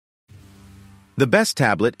The best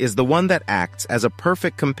tablet is the one that acts as a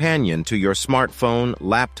perfect companion to your smartphone,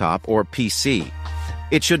 laptop, or PC.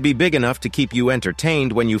 It should be big enough to keep you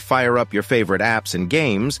entertained when you fire up your favorite apps and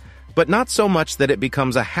games, but not so much that it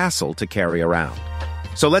becomes a hassle to carry around.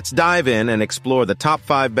 So let's dive in and explore the top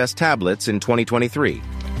 5 best tablets in 2023.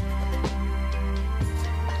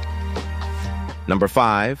 Number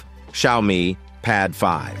 5. Xiaomi Pad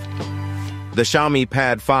 5. The Xiaomi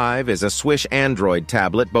Pad 5 is a Swish Android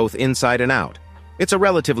tablet both inside and out. It's a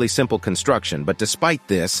relatively simple construction, but despite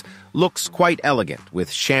this, looks quite elegant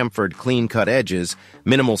with chamfered clean-cut edges,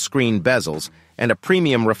 minimal screen bezels, and a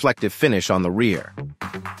premium reflective finish on the rear.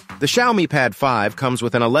 The Xiaomi Pad 5 comes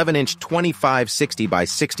with an 11-inch 2560 by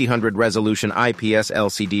 6000 resolution IPS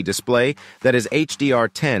LCD display that is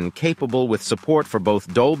HDR10 capable with support for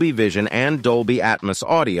both Dolby Vision and Dolby Atmos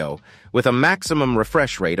audio, with a maximum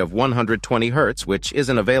refresh rate of 120 Hz, which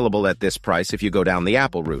isn't available at this price if you go down the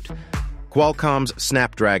Apple route. Qualcomm's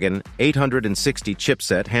Snapdragon 860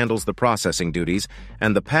 chipset handles the processing duties,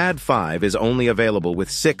 and the Pad 5 is only available with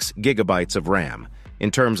 6 GB of RAM. In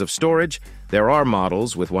terms of storage, there are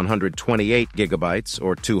models with 128 GB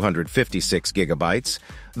or 256 GB,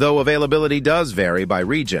 though availability does vary by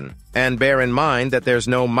region. And bear in mind that there's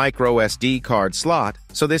no micro SD card slot,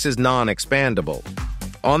 so this is non-expandable.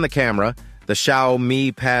 On the camera, the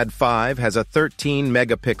Xiaomi Pad 5 has a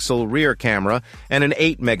 13-megapixel rear camera and an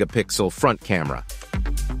 8-megapixel front camera.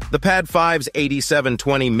 The Pad 5's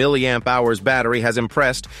 8720 mAh battery has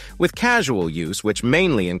impressed with casual use, which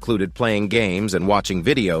mainly included playing games and watching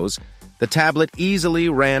videos. The tablet easily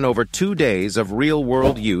ran over 2 days of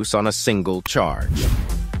real-world use on a single charge.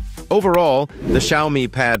 Overall, the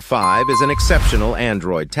Xiaomi Pad 5 is an exceptional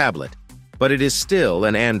Android tablet, but it is still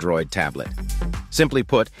an Android tablet. Simply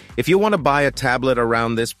put, if you want to buy a tablet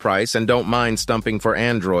around this price and don't mind stumping for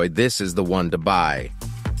Android, this is the one to buy.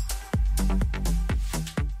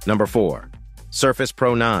 Number 4. Surface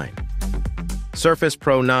Pro 9. Surface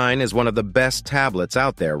Pro 9 is one of the best tablets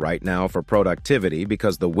out there right now for productivity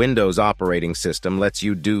because the Windows operating system lets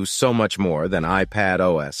you do so much more than iPad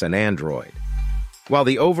OS and Android. While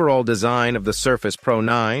the overall design of the Surface Pro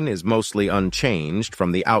 9 is mostly unchanged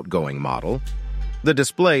from the outgoing model, the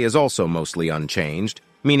display is also mostly unchanged,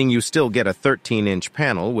 meaning you still get a 13-inch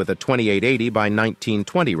panel with a 2880 by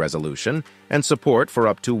 1920 resolution and support for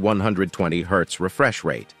up to 120 Hz refresh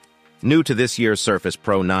rate. New to this year's Surface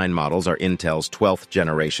Pro 9 models are Intel's 12th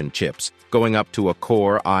generation chips, going up to a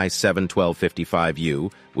Core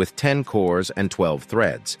i7-1255U with 10 cores and 12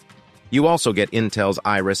 threads. You also get Intel's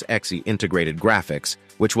Iris Xe integrated graphics,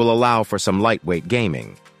 which will allow for some lightweight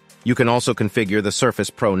gaming. You can also configure the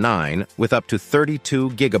Surface Pro 9 with up to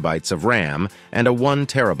 32 GB of RAM and a 1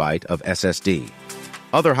 TB of SSD.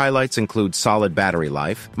 Other highlights include solid battery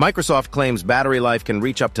life. Microsoft claims battery life can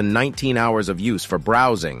reach up to 19 hours of use for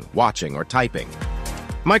browsing, watching, or typing.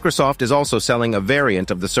 Microsoft is also selling a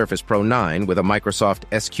variant of the Surface Pro 9 with a Microsoft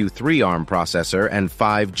SQ3 ARM processor and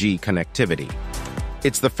 5G connectivity.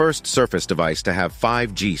 It's the first Surface device to have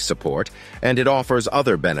 5G support, and it offers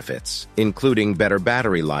other benefits, including better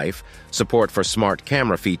battery life, support for smart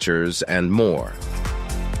camera features, and more.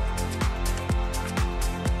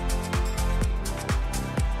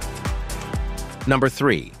 Number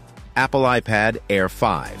 3. Apple iPad Air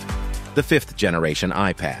 5, the 5th generation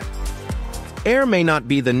iPad. Air may not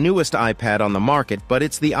be the newest iPad on the market, but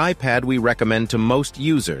it's the iPad we recommend to most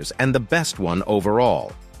users and the best one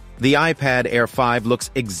overall. The iPad Air 5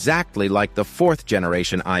 looks exactly like the 4th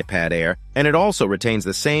generation iPad Air, and it also retains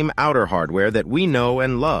the same outer hardware that we know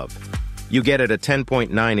and love. You get it a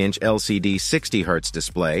 10.9-inch LCD 60 Hz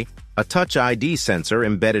display, a Touch ID sensor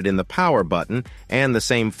embedded in the power button, and the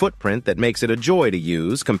same footprint that makes it a joy to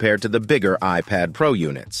use compared to the bigger iPad Pro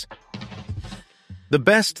units. The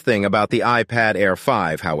best thing about the iPad Air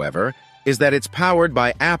 5, however, is that it's powered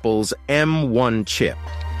by Apple's M1 chip,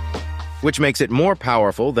 which makes it more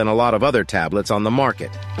powerful than a lot of other tablets on the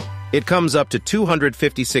market. It comes up to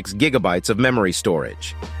 256 GB of memory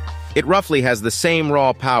storage. It roughly has the same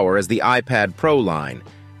raw power as the iPad Pro line,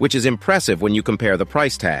 which is impressive when you compare the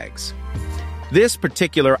price tags. This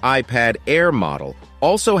particular iPad Air model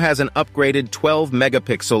also has an upgraded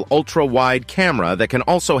 12-megapixel ultra-wide camera that can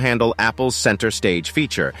also handle Apple's center stage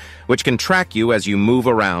feature, which can track you as you move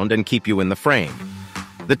around and keep you in the frame.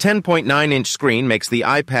 The 10.9-inch screen makes the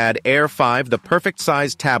iPad Air 5 the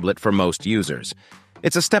perfect-sized tablet for most users.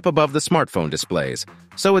 It's a step above the smartphone displays,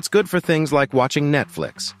 so it's good for things like watching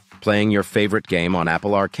Netflix, playing your favorite game on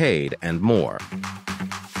Apple Arcade, and more.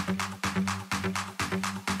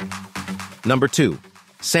 Number 2.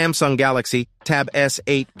 Samsung Galaxy Tab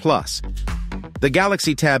S8 Plus. The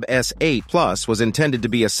Galaxy Tab S8 Plus was intended to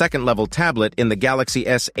be a second-level tablet in the Galaxy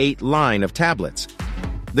S8 line of tablets.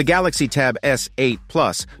 The Galaxy Tab S8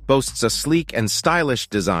 Plus boasts a sleek and stylish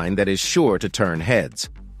design that is sure to turn heads.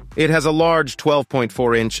 It has a large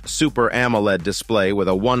 12.4-inch Super AMOLED display with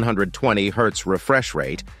a 120 Hz refresh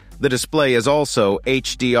rate. The display is also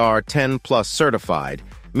HDR10 Plus certified,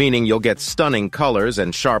 meaning you'll get stunning colors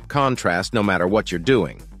and sharp contrast no matter what you're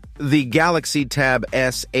doing. The Galaxy Tab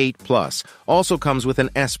S8 Plus also comes with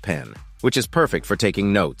an S Pen, which is perfect for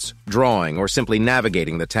taking notes, drawing, or simply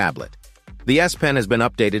navigating the tablet. The S Pen has been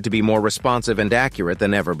updated to be more responsive and accurate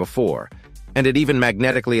than ever before, and it even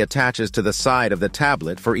magnetically attaches to the side of the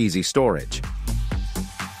tablet for easy storage.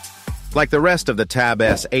 Like the rest of the Tab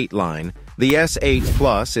S8 line, the S8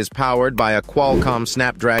 Plus is powered by a Qualcomm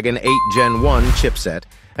Snapdragon 8 Gen 1 chipset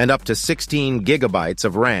and up to 16 gigabytes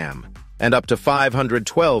of RAM, and up to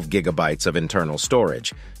 512 gigabytes of internal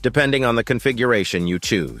storage, depending on the configuration you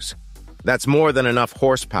choose. That's more than enough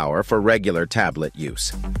horsepower for regular tablet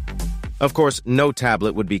use. Of course, no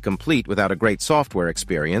tablet would be complete without a great software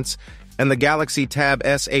experience, and the Galaxy Tab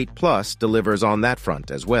S8 Plus delivers on that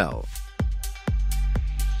front as well.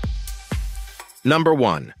 Number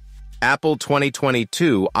 1. Apple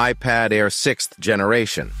 2022 iPad Air 6th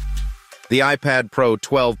Generation. The iPad Pro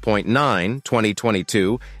 12.9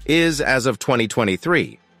 2022 is, as of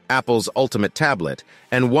 2023, Apple's ultimate tablet,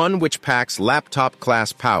 and one which packs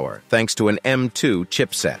laptop-class power thanks to an M2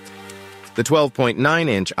 chipset. The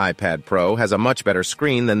 12.9-inch iPad Pro has a much better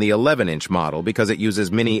screen than the 11-inch model because it uses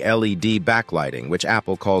mini LED backlighting, which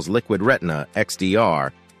Apple calls Liquid Retina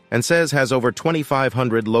XDR, and says has over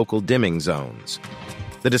 2,500 local dimming zones.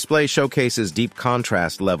 The display showcases deep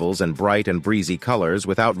contrast levels and bright and breezy colors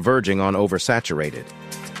without verging on oversaturated.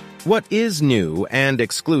 What is new and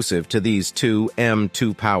exclusive to these two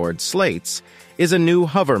M2-powered slates is a new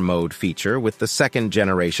hover mode feature with the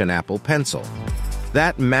second-generation Apple Pencil.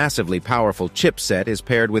 That massively powerful chipset is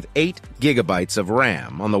paired with 8 gigabytes of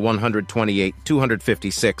RAM on the 128,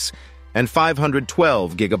 256, and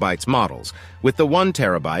 512 gigabytes models, with the 1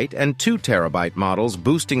 terabyte and 2 terabyte models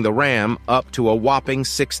boosting the RAM up to a whopping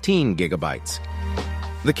 16 gigabytes.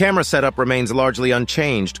 The camera setup remains largely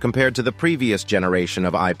unchanged compared to the previous generation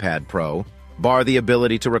of iPad Pro, bar the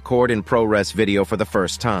ability to record in ProRes video for the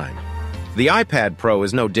first time. The iPad Pro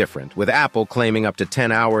is no different, with Apple claiming up to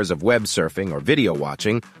 10 hours of web surfing or video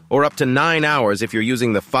watching, or up to 9 hours if you're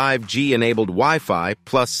using the 5G-enabled Wi-Fi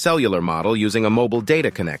plus cellular model using a mobile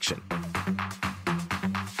data connection.